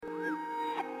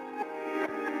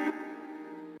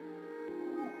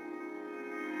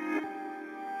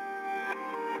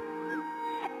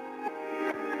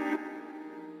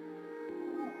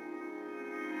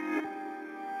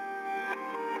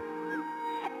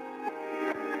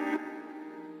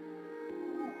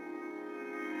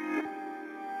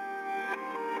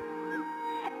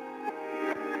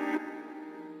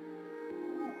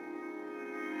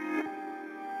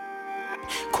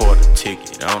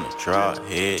Ticket on the draw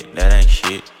head, that ain't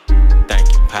shit.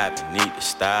 Think you poppin', need to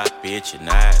stop, bitch, you're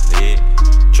not lit.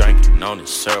 Drinking on the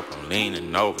syrup, I'm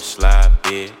leaning over, slide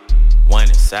bit. One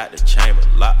inside the chamber,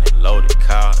 locked and loaded,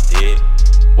 car dead.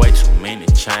 Way too many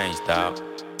chains, dawg.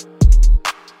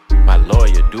 My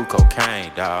lawyer do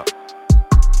cocaine, dawg.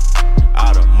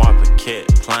 Out of Marquette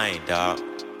plane, dawg.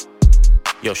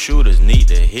 Your shooters need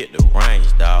to hit the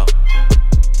range, dawg.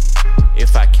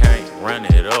 If I can't run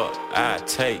it up, I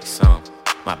take some.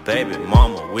 My baby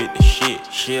mama with the shit,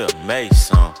 she'll make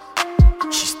some.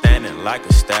 She standing like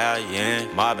a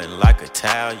stallion, mobbing like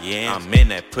Italian. I'm in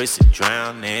that pussy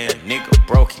drowning, nigga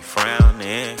broke, he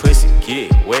frowning. Pussy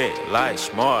get wet like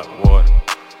smart water.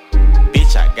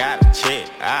 Bitch, I got a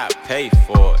check, I pay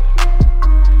for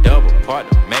it. Double part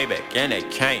the Maybach and they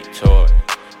can't tour it.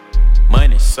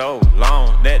 Money so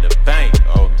long that the bank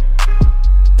owe me.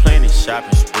 Plenty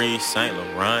shopping sprees, St.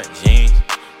 Laurent jeans.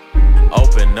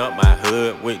 Open up my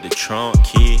hood with the trunk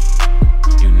key.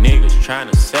 You niggas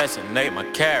tryna assassinate my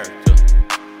character.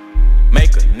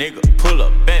 Make a nigga pull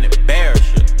up and embarrass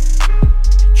you.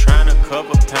 Tryna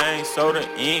cover pain so the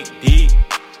ink deep.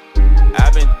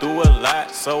 I've been through a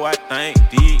lot, so I think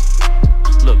deep.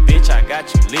 Look, bitch, I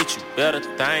got you lit, you better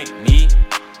thank me.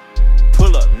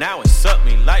 Pull up now and suck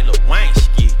me like Lil Wayne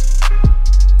ski.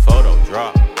 Photo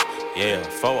drop, yeah,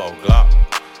 4-0 Glock,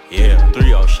 yeah,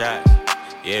 3-0 shots,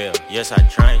 yeah. Yes, I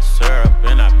drink syrup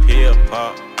and I peel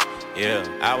pop, yeah.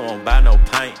 I won't buy no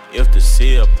paint if the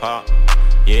seal pop,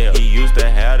 yeah. He used to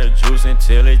have the juice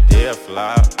until it did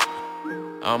flop.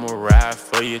 I'ma ride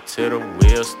for you till the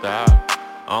wheel stop.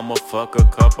 I'ma fuck a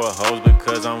couple hoes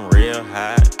because I'm real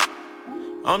hot.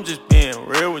 I'm just being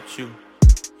real with you,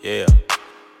 yeah.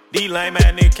 These lame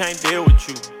ass niggas can't deal with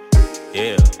you,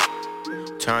 yeah.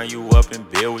 Turn you up and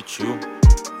build with you,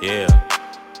 yeah.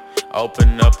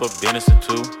 Open up a business or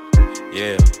two,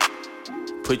 yeah.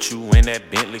 Put you in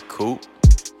that Bentley coupe,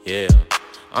 yeah.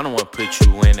 I don't wanna put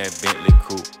you in that Bentley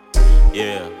coupe,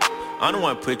 yeah. I don't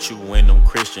wanna put you in them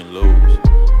Christian Louis,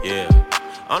 yeah.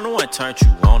 I don't wanna turn you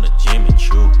on to Jimmy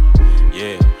Choo,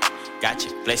 yeah. Got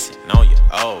you flexing on your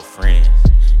old friends,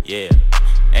 yeah.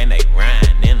 And they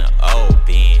riding in the old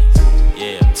Benz,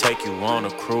 yeah. Take you on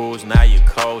a cruise, now you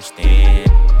coasting.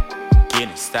 Get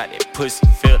inside that pussy,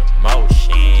 feel the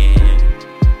motion.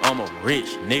 I'm a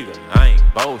rich nigga, I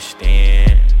ain't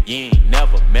boasting. You ain't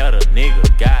never met a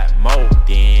nigga, got more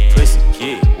than. Pussy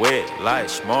get wet like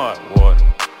smart water.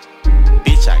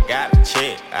 Bitch, I got a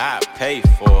check, I pay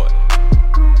for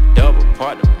it. Double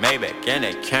part the Maybach and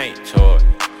they can't tour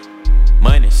it.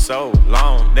 Money so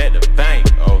long that the bank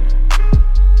owe me.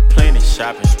 Plenty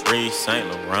shopping sprees, St.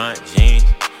 Laurent jeans.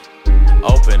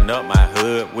 Open up my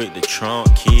hood with the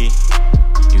trunk key.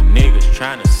 You niggas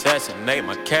tryna assassinate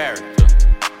my character.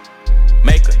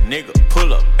 Make a nigga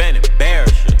pull up and embarrass